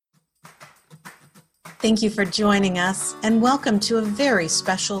Thank you for joining us, and welcome to a very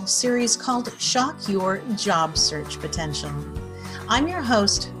special series called Shock Your Job Search Potential. I'm your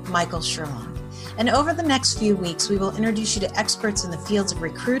host, Michael Sherlock, and over the next few weeks, we will introduce you to experts in the fields of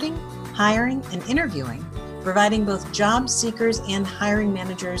recruiting, hiring, and interviewing, providing both job seekers and hiring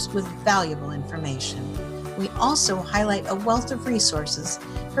managers with valuable information. We also highlight a wealth of resources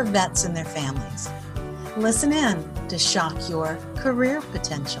for vets and their families. Listen in to Shock Your Career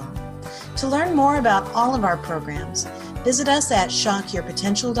Potential. To learn more about all of our programs, visit us at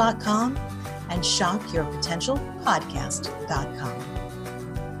shockyourpotential.com and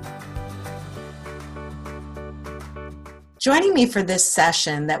shockyourpotentialpodcast.com. Joining me for this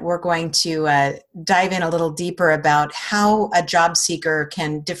session that we're going to dive in a little deeper about how a job seeker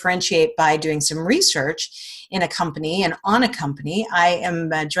can differentiate by doing some research in a company and on a company. I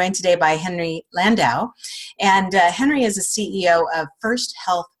am joined today by Henry Landau, and Henry is the CEO of First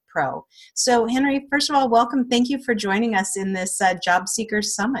Health Pro. So Henry, first of all, welcome. Thank you for joining us in this Job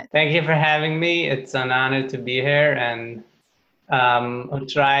Seekers Summit. Thank you for having me. It's an honor to be here, and I'll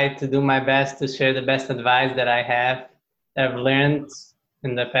try to do my best to share the best advice that I've learned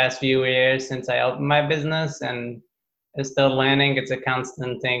in the past few years since I opened my business, and I'm still learning. It's a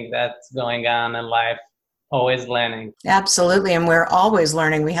constant thing that's going on in life, always learning. Absolutely, and we're always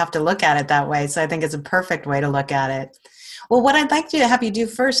learning. We have to look at it that way, so I think it's a perfect way to look at it. Well, what I'd like to have you do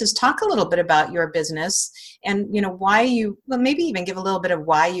first is talk a little bit about your business and, why maybe even give a little bit of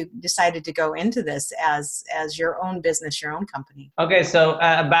why you decided to go into this as your own business, your own company. Okay, so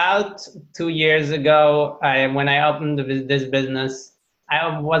about 2 years ago, when I opened this business,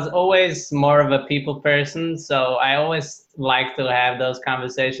 I was always more of a people person. So I always like to have those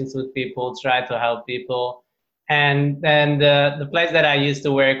conversations with people, try to help people. And then the place that I used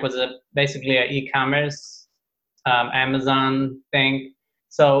to work was basically an e-commerce Amazon thing.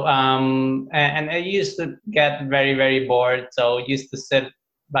 So, and I used to get very, very bored. So I used to sit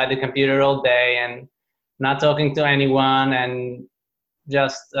by the computer all day and not talking to anyone, and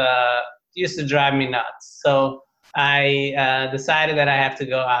just used to drive me nuts. So I decided that I have to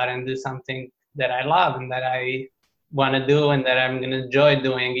go out and do something that I love and that I want to do and that I'm going to enjoy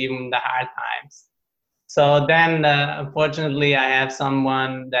doing even in the hard times. So then, unfortunately, I have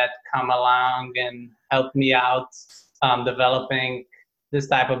someone that come along and help me out developing this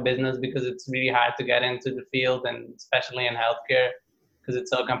type of business, because it's really hard to get into the field, and especially in healthcare because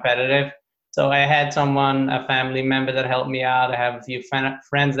it's so competitive. So I had a family member that helped me out. I have a few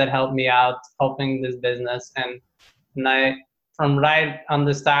friends that helped me out opening this business. And from right on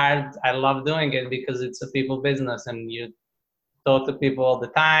the start, I love doing it because it's a people business, and you talk to people all the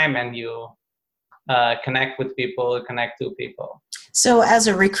time, and you connect with people, connect to people. So as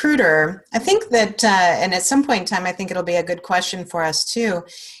a recruiter, I think that, and at some point in time, I think it'll be a good question for us too,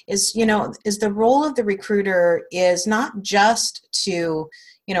 is the role of the recruiter is not just to,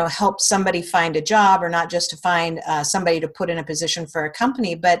 help somebody find a job, or not just to find somebody to put in a position for a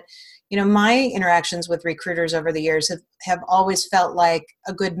company, but my interactions with recruiters over the years have always felt like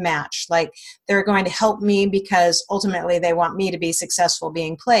a good match. Like they're going to help me because ultimately they want me to be successful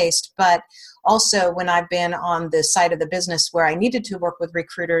being placed. But also when I've been on the side of the business where I needed to work with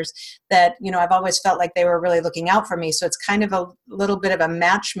recruiters, that, I've always felt like they were really looking out for me. So it's kind of a little bit of a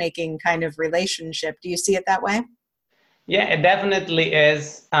matchmaking kind of relationship. Do you see it that way? Yeah, it definitely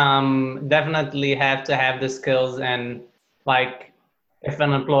is. Definitely have to have the skills, and like, if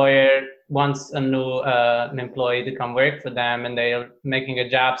an employer wants a new an employee to come work for them and they're making a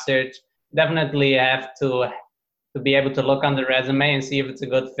job search, definitely have to be able to look on the resume and see if it's a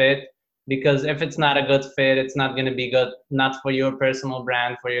good fit. Because if it's not a good fit, it's not going to be good, not for your personal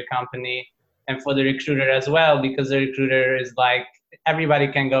brand, for your company, and for the recruiter as well. Because the recruiter is like, everybody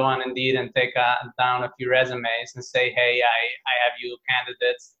can go on Indeed and take down a few resumes and say, hey, I have you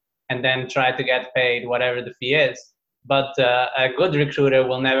candidates, and then try to get paid whatever the fee is. But a good recruiter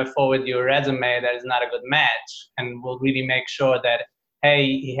will never forward your resume that is not a good match, and will really make sure that, hey,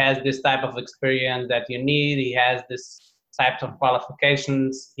 he has this type of experience that you need, he has this type of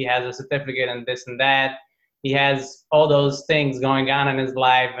qualifications, he has a certificate and this and that, he has all those things going on in his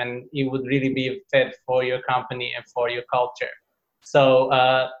life, and he would really be a fit for your company and for your culture. So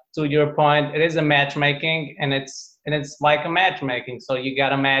to your point, it is a matchmaking, and it's like a matchmaking. So you got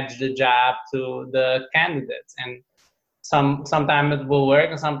to match the job to the candidates, and sometimes it will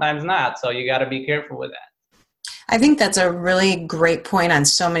work and sometimes not. So you got to be careful with that. I think that's a really great point on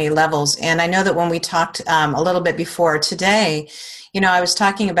so many levels. And I know that when we talked a little bit before today, I was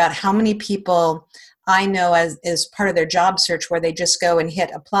talking about how many people I know as part of their job search where they just go and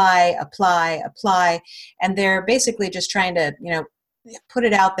hit apply, and they're basically just trying to, put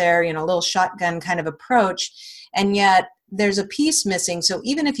it out there, a little shotgun kind of approach, and yet there's a piece missing. So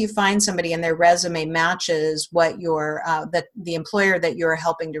even if you find somebody and their resume matches what the employer that you're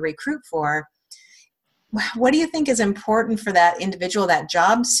helping to recruit for, what do you think is important for that individual, that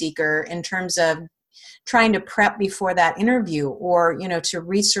job seeker, in terms of trying to prep before that interview, or to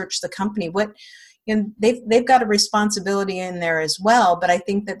research the company? They've got a responsibility in there as well, but I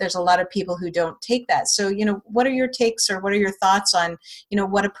think that there's a lot of people who don't take that. So what are your takes, or what are your thoughts on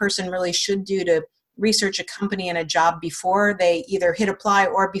what a person really should do to research a company and a job before they either hit apply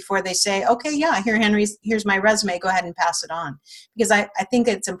or before they say, okay, yeah, here's my resume, go ahead and pass it on? Because I think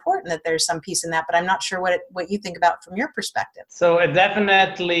it's important that there's some piece in that, but I'm not sure what you think about from your perspective. So it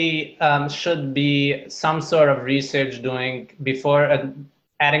definitely should be some sort of research doing before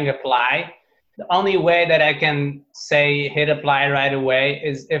adding apply. The only way that I can say hit apply right away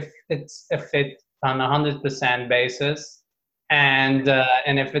is if it's a fit on 100% basis, and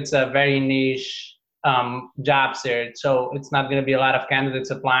if it's a very niche job search, so it's not going to be a lot of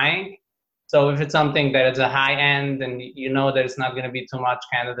candidates applying. So if it's something that is a high end, and there's not going to be too much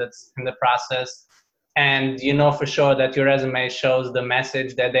candidates in the process, and for sure that your resume shows the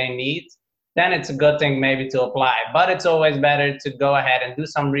message that they need, then it's a good thing maybe to apply. But it's always better to go ahead and do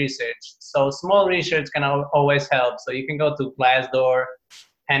some research. So small research can always help. So you can go to Glassdoor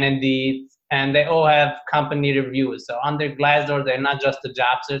and Indeed, and they all have company reviews. So under Glassdoor, they're not just a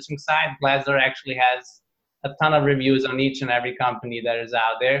job searching site. Glassdoor actually has a ton of reviews on each and every company that is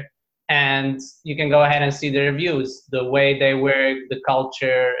out there. And you can go ahead and see the reviews, the way they work, the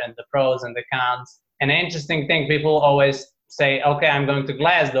culture, and the pros and the cons. And the interesting thing, people always say, okay, I'm going to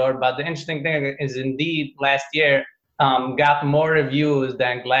Glassdoor, but the interesting thing is Indeed last year got more reviews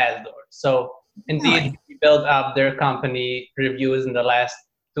than Glassdoor. So Indeed built up their company reviews in the last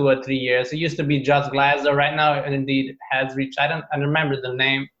 2 or 3 years. It used to be just Glassdoor. Right now, Indeed has reached, I don't remember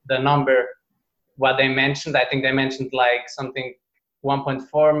the number, what they mentioned. I think they mentioned like something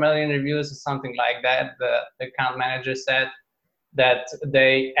 1.4 million reviews or something like that. The account manager said that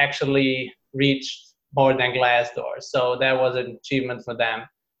they actually reached more than Glassdoor. So that was an achievement for them.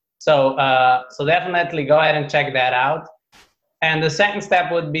 So definitely go ahead and check that out. And the second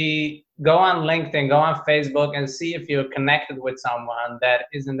step would be go on LinkedIn, go on Facebook, and see if you're connected with someone that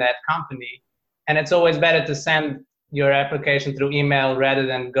is in that company. And it's always better to send your application through email rather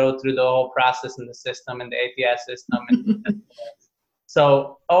than go through the whole process in the system, in the ATS system.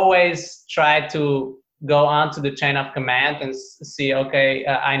 So always try to go on to the chain of command and see, okay,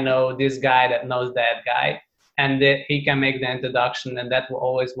 I know this guy that knows that guy, and that he can make the introduction, and that will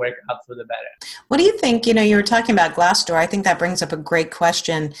always work out for the better. What do you think? You were talking about Glassdoor. I think that brings up a great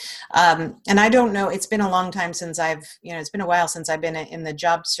question. And I don't know, it's been a long time since it's been a while since I've been in the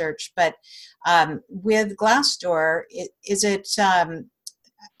job search, but with Glassdoor, is it,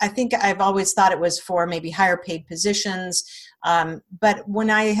 I think I've always thought it was for maybe higher paid positions. But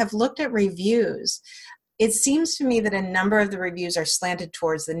when I have looked at reviews, it seems to me that a number of the reviews are slanted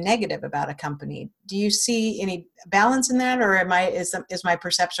towards the negative about a company. Do you see any balance in that, or is my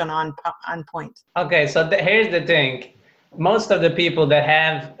perception on point? Okay, so here's the thing. Most of the people that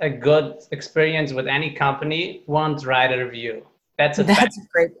have a good experience with any company won't write a review. That's a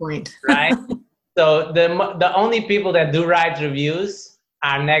great point. Right? So the only people that do write reviews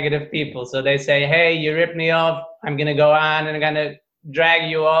are negative people. So they say, hey, you ripped me off. I'm going to go on and I'm going to drag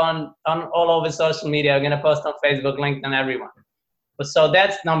you on all over social media. I'm going to post on Facebook, LinkedIn, everyone. So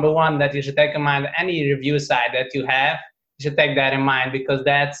that's number one that you should take in mind. Any review site that you have, you should take that in mind, because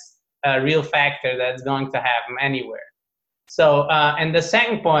that's a real factor that's going to happen anywhere. So, and the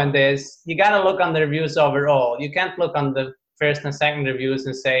second point is you got to look on the reviews overall. You can't look on the first and second reviews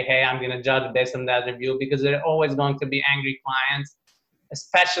and say, hey, I'm going to judge based on that review, because there are always going to be angry clients,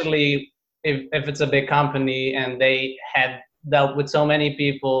 especially if it's a big company and they had dealt with so many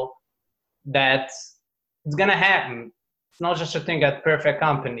people that it's going to happen. It's not just a thing at perfect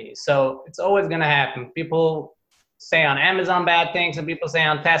company. So it's always going to happen. People say on Amazon bad things and people say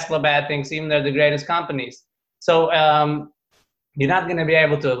on Tesla bad things, even though they're the greatest companies. So you're not going to be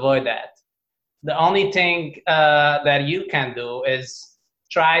able to avoid that. The only thing that you can do is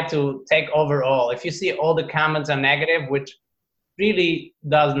try to take overall. If you see all the comments are negative, which really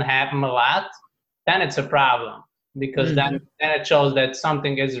doesn't happen a lot, then it's a problem, because then it shows that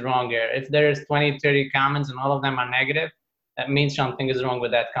something is wrong here. If there's 20, 30 comments and all of them are negative, that means something is wrong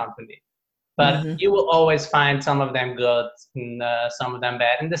with that company. But you will always find some of them good and some of them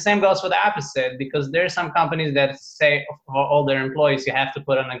bad. And the same goes for the opposite, because there are some companies that say for all their employees, you have to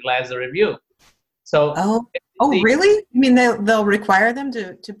put on a Glassdoor review. So, really? You mean they'll require them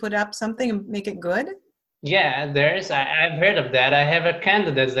to put up something and make it good? Yeah, I've heard of that. I have a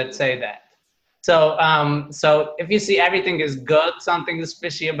candidates that say that. So, so if you see everything is good, something is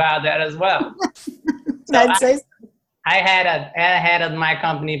fishy about that as well. So I'd say I had on my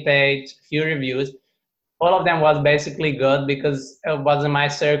company page a few reviews. All of them was basically good because it was in my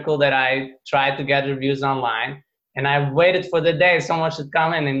circle that I tried to get reviews online, and I waited for the day someone should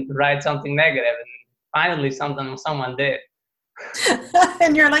come in and write something negative, and finally someone did.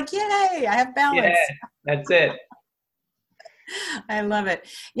 and you're like, yay, I have Yeah, balance. that's it. I love it.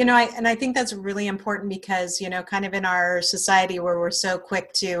 I think that's really important because, kind of in our society where we're so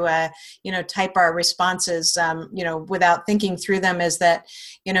quick to, type our responses, without thinking through them, is that,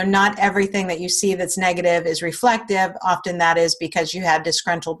 not everything that you see that's negative is reflective. Often that is because you have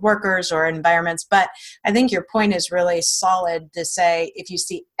disgruntled workers or environments. But I think your point is really solid to say if you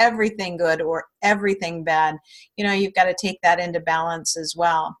see everything good or everything bad, you've got to take that into balance as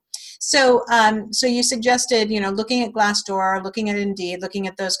well. So you suggested, looking at Glassdoor, looking at Indeed, looking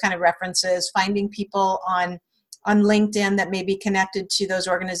at those kind of references, finding people on LinkedIn that may be connected to those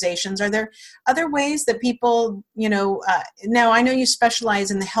organizations. Are there other ways that people, now I know you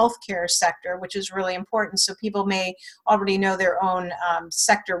specialize in the healthcare sector, which is really important. So people may already know their own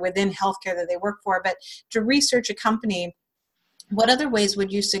sector within healthcare that they work for, but to research a company, what other ways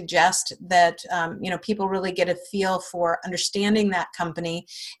would you suggest that people really get a feel for understanding that company?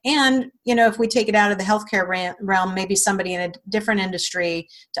 And if we take it out of the healthcare realm, maybe somebody in a different industry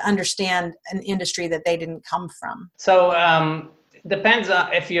to understand an industry that they didn't come from. So depends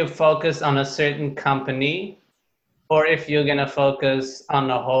on if you focus on a certain company or if you're gonna focus on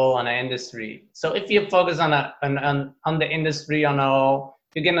the whole on the industry. So if you focus on the industry on the whole,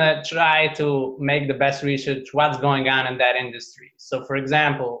 you're gonna try to make the best research what's going on in that industry. So for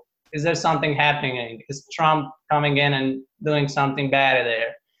example, is there something happening? Is Trump coming in and doing something bad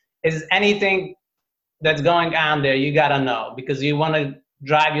there? Is anything that's going on there you gotta know because you want to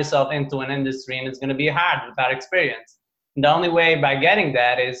drive yourself into an industry and it's going to be hard without experience. And the only way by getting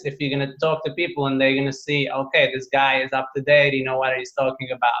that is if you're going to talk to people and they're going to see, okay, this guy is up to date, you know what he's talking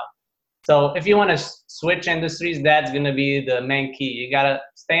about. So if you want to switch industries, that's going to be the main key. You got to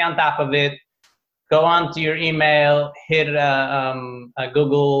stay on top of it. Go on to your email, hit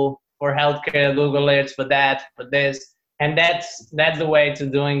Google for healthcare, Google alerts for that, for this, and that's the way to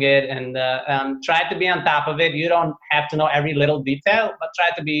doing it. And try to be on top of it. You don't have to know every little detail, but try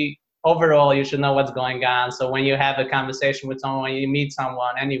to be overall. You should know what's going on. So when you have a conversation with someone, when you meet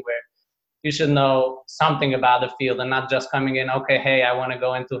someone anywhere, you should know something about the field and not just coming in. Okay, hey, I want to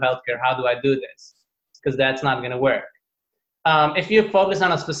go into healthcare. How do I do this? Because that's not going to work. If you focus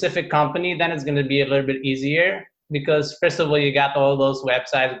on a specific company, then it's going to be a little bit easier because first of all, you got all those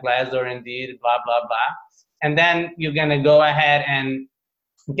websites, Glassdoor, Indeed, blah, blah, blah. And then you're going to go ahead and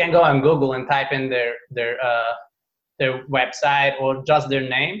you can go on Google and type in their website or just their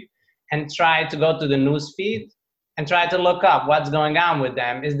name and try to go to the news feed and try to look up what's going on with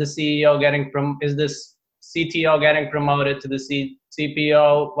them. Is the CEO is this CTO getting promoted to the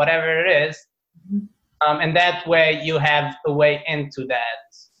CPO, whatever it is. And that way you have a way into that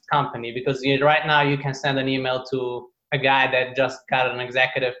company because right now you can send an email to a guy that just got an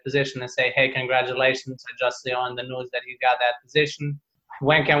executive position and say, hey, congratulations, I just saw on the news that you got that position.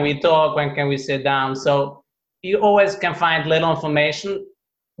 When can we talk? When can we sit down? So you always can find little information.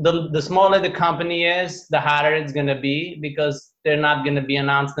 The smaller the company is, the harder it's going to be because they're not going to be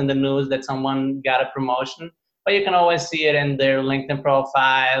announced in the news that someone got a promotion. But you can always see it in their LinkedIn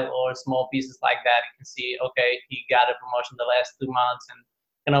profile or small pieces like that. You can see, okay, he got a promotion the last 2 months and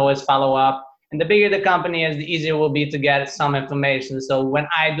can always follow up. And the bigger the company is, the easier it will be to get some information. So when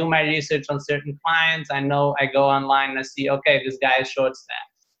I do my research on certain clients, I know I go online and I see, okay, this guy is short staffed.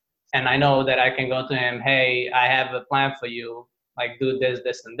 And I know that I can go to him, hey, I have a plan for you, like do this,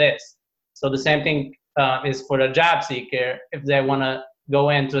 this, and this. So the same thing is for the job seeker. If they want to go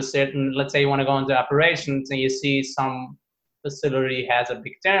into a certain, let's say you want to go into operations and you see some facility has a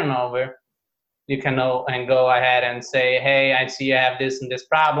big turnover, you can know and go ahead and say, hey, I see you have this and this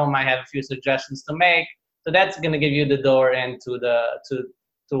problem. I have a few suggestions to make. So that's going to give you the door into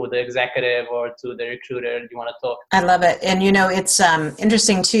to the executive or to the recruiter you want to talk. I love it. And, it's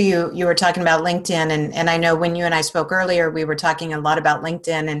interesting too, you were talking about LinkedIn and I know when you and I spoke earlier, we were talking a lot about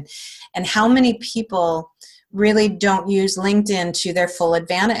LinkedIn and how many people really don't use LinkedIn to their full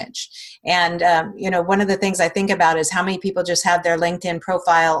advantage. And, one of the things I think about is how many people just have their LinkedIn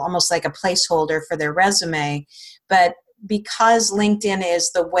profile almost like a placeholder for their resume. But because LinkedIn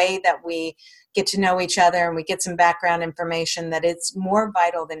is the way that we get to know each other and we get some background information, that it's more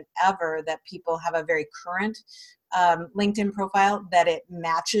vital than ever that people have a very current LinkedIn profile that it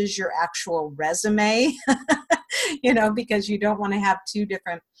matches your actual resume, because you don't want to have two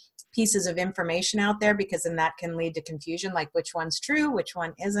different pieces of information out there, because then that can lead to confusion, like which one's true, which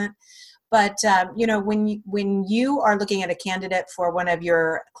one isn't. But when you are looking at a candidate for one of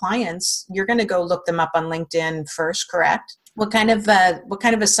your clients, you're going to go look them up on LinkedIn first, correct? What kind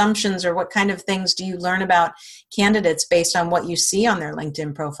of assumptions or what kind of things do you learn about candidates based on what you see on their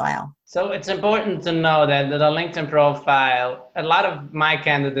LinkedIn profile? So it's important to know that the LinkedIn profile, a lot of my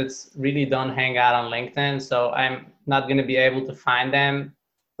candidates really don't hang out on LinkedIn, so I'm not going to be able to find them.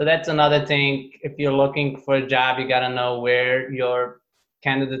 So that's another thing. If you're looking for a job, you got to know where your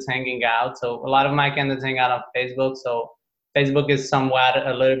candidates hanging out. So a lot of my candidates hang out on Facebook. So Facebook is somewhat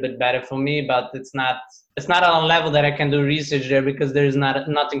a little bit better for me, but it's not on a level that I can do research there because there's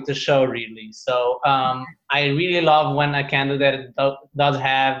nothing to show really. So I really love when a candidate does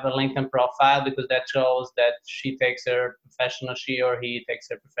have a LinkedIn profile, because that shows that she or he takes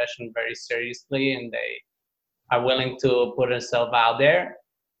her profession very seriously, and they are willing to put herself out there.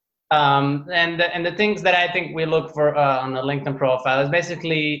 And the things that I think we look for on a LinkedIn profile is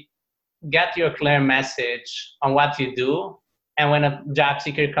basically get your clear message on what you do. And when a job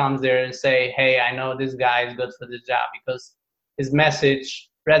seeker comes there and say, hey, I know this guy is good for this job because his message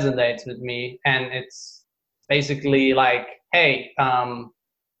resonates with me. And it's basically like, hey,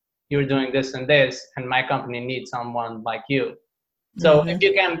 you're doing this and this, and my company needs someone like you. So if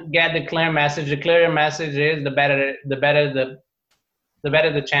you can get the clear message, the clearer message is, the better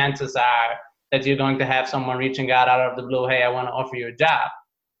the chances are that you're going to have someone reaching out of the blue, hey, I want to offer you a job.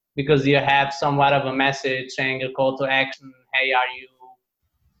 Because you have somewhat of a message saying a call to action, hey,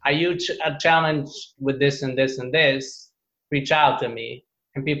 are you challenged with this and this and this? Reach out to me.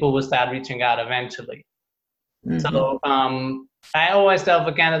 And people will start reaching out eventually. So I always tell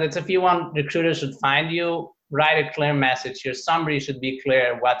the candidates, if you want recruiters should find you, write a clear message. Your summary should be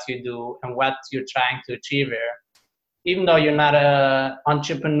clear what you do and what you're trying to achieve here. Even though you're not an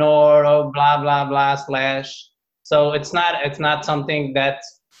entrepreneur or blah, blah, blah, / So it's not something that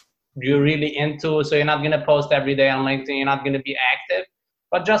you're really into. So you're not going to post every day on LinkedIn. You're not going to be active.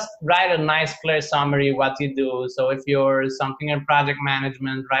 But just write a nice, clear summary what you do. So if you're something in project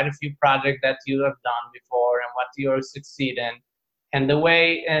management, write a few projects that you have done before and what you're succeeding. And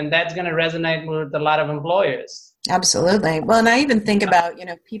that's going to resonate with a lot of employers. Absolutely. Well, and I even think about,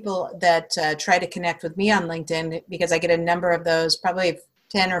 people that try to connect with me on LinkedIn, because I get a number of those, probably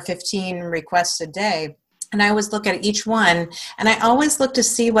 10 or 15 requests a day. And I always look at each one, and I always look to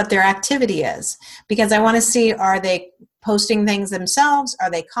see what their activity is, because I want to see, are they posting things themselves?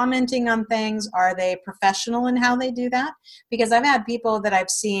 Are they commenting on things? Are they professional in how they do that? Because I've had people that I've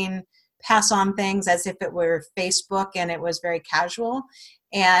seen pass on things as if it were Facebook and it was very casual.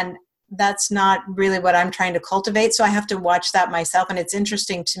 And that's not really what I'm trying to cultivate. So I have to watch that myself. And it's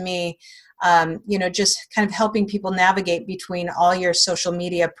interesting to me, just kind of helping people navigate between all your social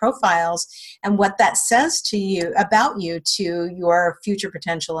media profiles and what that says to you about you to your future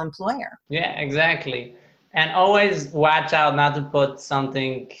potential employer. Yeah, exactly. And always watch out not to put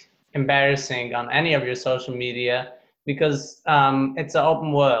something embarrassing on any of your social media, because it's an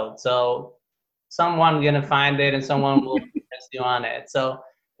open world. So someone's going to find it and someone will press you on it. So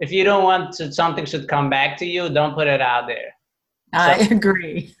if you don't want something should come back to you, don't put it out there. I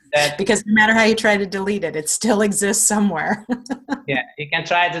agree. Because no matter how you try to delete it, it still exists somewhere. Yeah, you can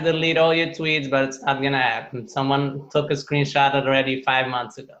try to delete all your tweets, but it's not going to happen. Someone took a screenshot already 5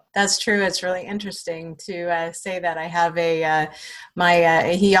 months ago. That's true. It's really interesting to say that. I have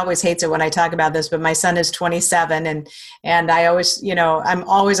he always hates it when I talk about this, but my son is 27, and I always, I'm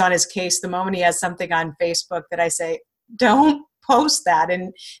always on his case the moment he has something on Facebook that I say, don't post that.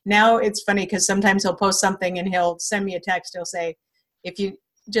 And now it's funny because sometimes he'll post something and he'll send me a text. He'll say,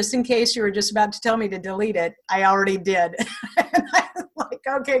 just in case you were just about to tell me to delete it, I already did. And I'm like,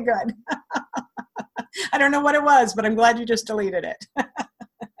 okay, good. I don't know what it was, but I'm glad you just deleted it.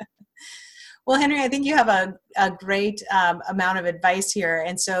 Well, Henry, I think you have a great amount of advice here.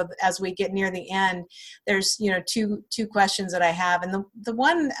 And so as we get near the end, there's, two questions that I have. And the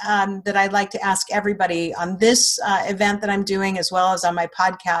one that I'd like to ask everybody on this event that I'm doing, as well as on my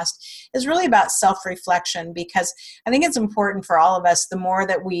podcast, is really about self-reflection, because I think it's important for all of us. The more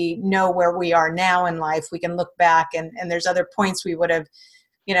that we know where we are now in life, we can look back and there's other points we would have,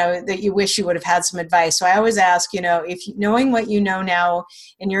 that you wish you would have had some advice. So I always ask, if knowing what you know now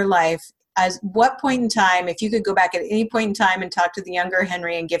in your life, as what point in time, if you could go back at any point in time and talk to the younger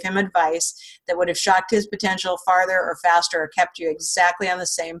Henry and give him advice that would have shocked his potential farther or faster or kept you exactly on the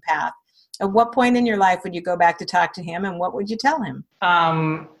same path, at what point in your life would you go back to talk to him, and what would you tell him?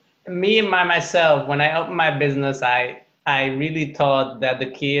 me myself, when I opened my business, I really thought that the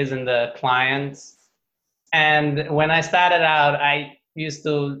key is in the clients. And when I started out, I used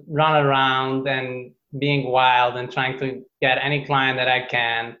to run around and being wild and trying to get any client that I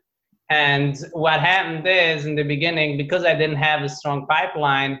can. And what happened is in the beginning, because I didn't have a strong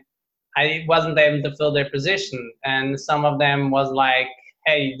pipeline, I wasn't able to fill their position. And some of them was like,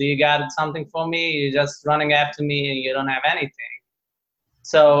 hey, do you got something for me? You're just running after me and you don't have anything.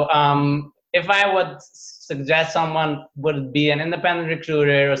 So if I would suggest someone would be an independent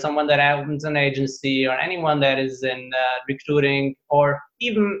recruiter or someone that opens an agency or anyone that is in recruiting, or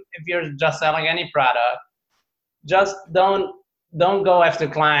even if you're just selling any product, just don't go after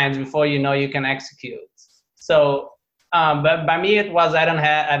clients before you know you can execute. So, but by me it was I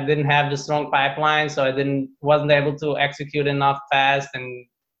didn't have the strong pipeline, so I wasn't able to execute enough fast, and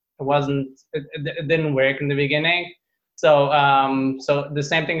it didn't work in the beginning. So so the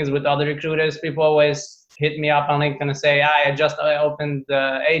same thing is with other recruiters. People always hit me up on LinkedIn and say, I just opened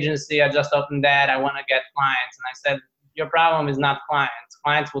the agency, I just opened that, I want to get clients. And I said, your problem is not clients.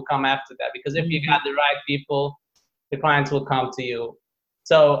 Clients will come after that, because if you got the right people, the clients will come to you.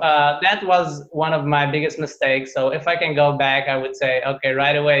 So that was one of my biggest mistakes. So if I can go back, I would say, okay,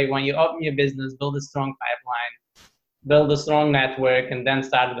 right away, when you open your business, build a strong pipeline, build a strong network, and then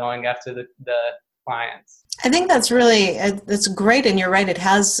start going after the clients. I think that's great, and you're right. It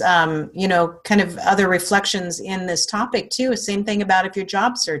has, kind of other reflections in this topic too. Same thing about if you're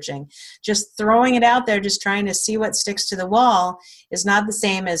job searching, just throwing it out there, just trying to see what sticks to the wall is not the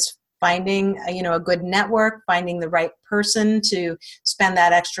same as finding, a good network, finding the right person to spend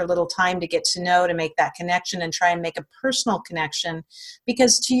that extra little time to get to know, to make that connection and try and make a personal connection.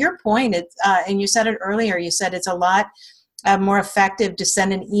 Because to your point, and you said it earlier, you said it's a lot more effective to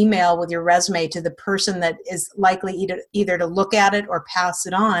send an email with your resume to the person that is likely either to look at it or pass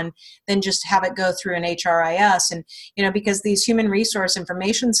it on than just have it go through an HRIS. And, because these human resource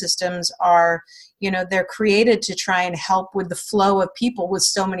information systems are, they're created to try and help with the flow of people with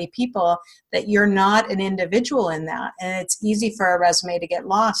so many people that you're not an individual in that. And it's easy for a resume to get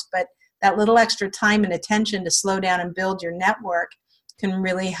lost, but that little extra time and attention to slow down and build your network can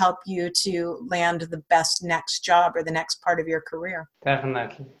really help you to land the best next job or the next part of your career.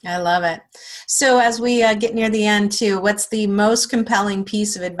 Definitely. I love it. So as we get near the end too, what's the most compelling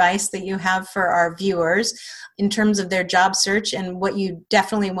piece of advice that you have for our viewers in terms of their job search, and what you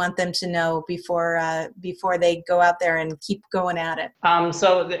definitely want them to know before they go out there and keep going at it?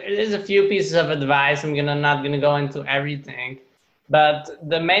 So there's a few pieces of advice. I'm not gonna go into everything, but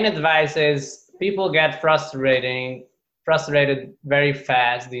the main advice is people get frustrated very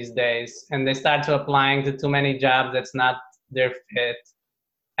fast these days, and they start to applying to too many jobs that's not their fit,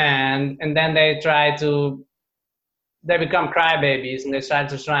 and then they become crybabies, and they start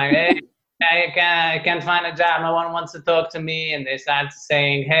to try, hey, I can't find a job, no one wants to talk to me, and they start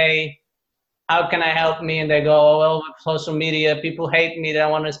saying, hey, how can I help me? And they go, oh, well, with social media, people hate me, they don't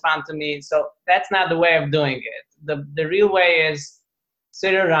want to respond to me. So that's not the way of doing it. The real way is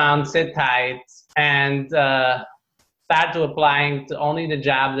sit around, sit tight, and start to applying to only the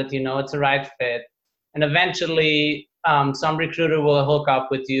jobs that it's a right fit. And eventually some recruiter will hook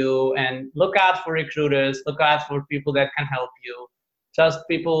up with you. And look out for recruiters, look out for people that can help you.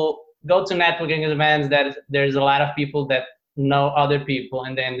 Go to networking events that there's a lot of people that know other people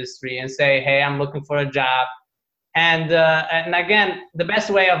in the industry, and say, hey, I'm looking for a job. And again, the best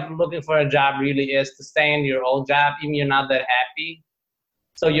way of looking for a job really is to stay in your old job, even you're not that happy.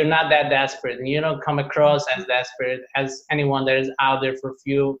 So you're not that desperate, and you don't come across as desperate as anyone that is out there for a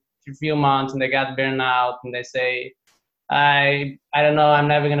few months and they got burned out and they say, I don't know, I'm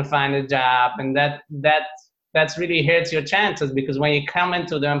never gonna find a job. And that's really hurts your chances, because when you come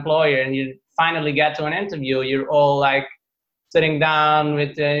into the employer and you finally get to an interview, you're all like sitting down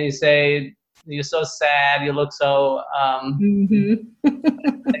with you say, you're so sad, you look so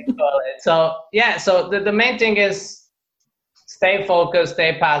so yeah. So the main thing is stay focused,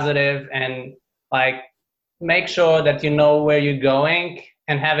 stay positive, and make sure that you know where you're going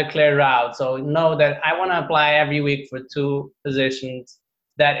and have a clear route. So know that I want to apply every week for 2 positions.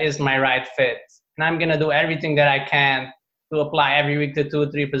 That is my right fit. And I'm going to do everything that I can to apply every week to 2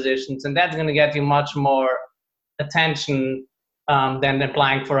 or 3 positions. And that's going to get you much more attention than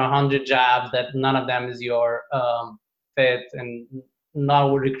applying for 100 jobs that none of them is your fit, and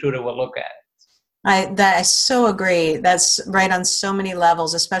no recruiter will look at it. I so agree. That's right on so many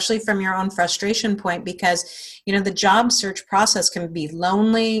levels, especially from your own frustration point, because, the job search process can be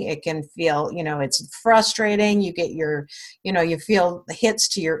lonely. It can feel, it's frustrating. You get you feel the hits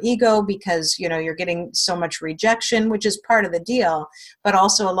to your ego because, you're getting so much rejection, which is part of the deal. But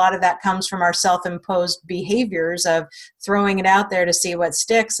also a lot of that comes from our self-imposed behaviors of throwing it out there to see what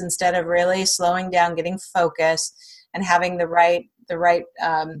sticks instead of really slowing down, getting focused, and having the right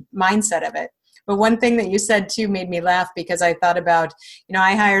mindset of it. But one thing that you said too made me laugh, because I thought about,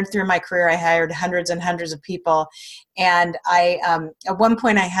 I hired through my career, I hired hundreds and hundreds of people. And at one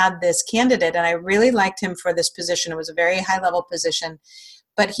point I had this candidate and I really liked him for this position. It was a very high level position,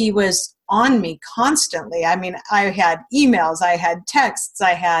 but he was on me constantly. I mean, I had emails, I had texts,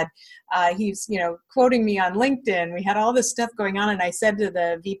 he's, quoting me on LinkedIn. We had all this stuff going on. And I said to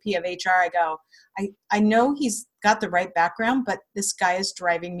the VP of HR, I go, I know he's got the right background, but this guy is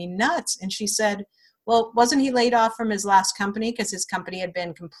driving me nuts. And she said, well, wasn't he laid off from his last company because his company had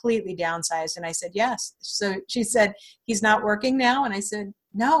been completely downsized? And I said, yes. So she said, he's not working now? And I said,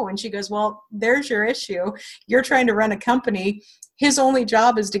 no. And she goes, well, there's your issue. You're trying to run a company. His only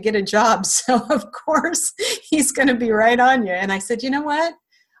job is to get a job. So of course he's going to be right on you. And I said, you know what?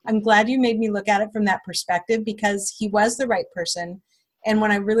 I'm glad you made me look at it from that perspective, because he was the right person. And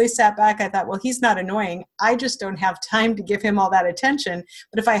when I really sat back, I thought, well, he's not annoying. I just don't have time to give him all that attention.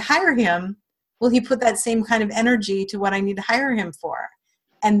 But if I hire him, will he put that same kind of energy to what I need to hire him for?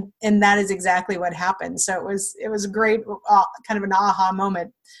 And that is exactly what happened. So it was a great kind of an aha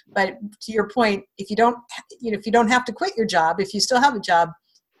moment. But to your point, if you don't have to quit your job, if you still have a job,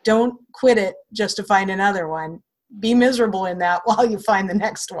 don't quit it just to find another one. Be miserable in that while you find the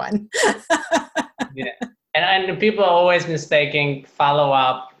next one. Yeah. And people are always mistaking follow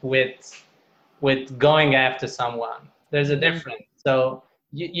up with going after someone. There's a difference. So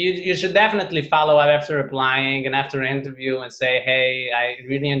you should definitely follow up after applying and after an interview and say, hey, I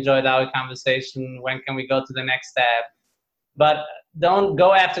really enjoyed our conversation. When can we go to the next step? But don't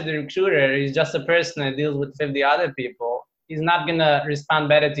go after the recruiter. He's just a person that deals with 50 other people. He's not going to respond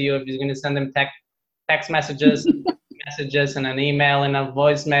better to you if you're going to send him text messages, and an email and a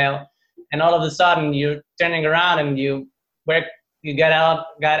voicemail. And all of a sudden you're turning around and you got out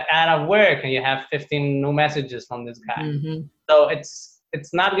of work and you have 15 new messages from this guy. Mm-hmm. So it's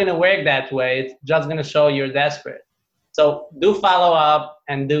not going to work that way. It's just going to show you're desperate. So do follow up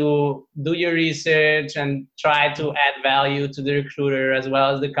and do your research and try to add value to the recruiter as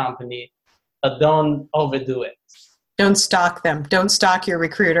well as the company, but don't overdo it. Don't stalk them. Don't stalk your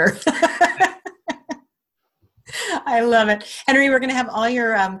recruiter. I love it. Henry, we're going to have all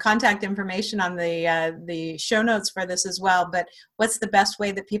your contact information on the show notes for this as well. But what's the best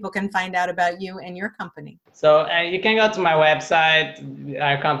way that people can find out about you and your company? So you can go to my website,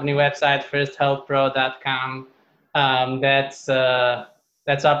 our company website, firsthelppro.com. That's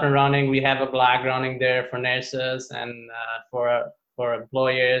up and running. We have a blog running there for nurses and for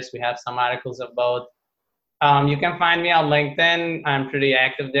employers. We have some articles of both. You can find me on LinkedIn. I'm pretty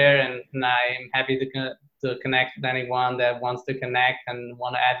active there, and I'm happy to connect with anyone that wants to connect and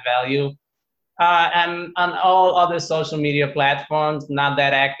want to add value. And on all other social media platforms, not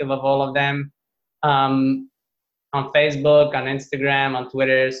that active of all of them. On Facebook, on Instagram, on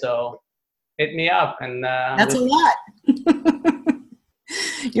Twitter. So hit me up. And that's a lot.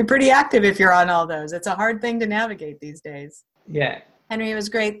 You're pretty active if you're on all those. It's a hard thing to navigate these days. Yeah. Henry, it was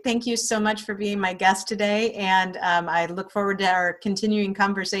great. Thank you so much for being my guest today. And I look forward to our continuing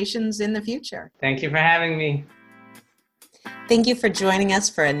conversations in the future. Thank you for having me. Thank you for joining us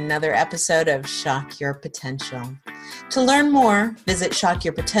for another episode of Shock Your Potential. To learn more, visit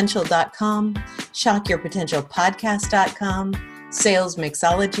shockyourpotential.com, shockyourpotentialpodcast.com,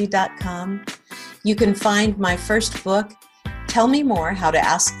 salesmixology.com. You can find my first book, Tell Me More, How to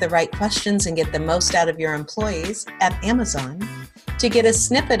Ask the Right Questions and Get the Most Out of Your Employees, at Amazon. To get a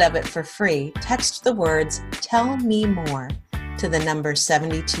snippet of it for free, text the words "Tell Me More" to the number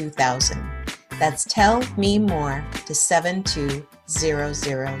 72,000. That's "Tell Me More" to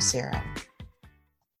 72000.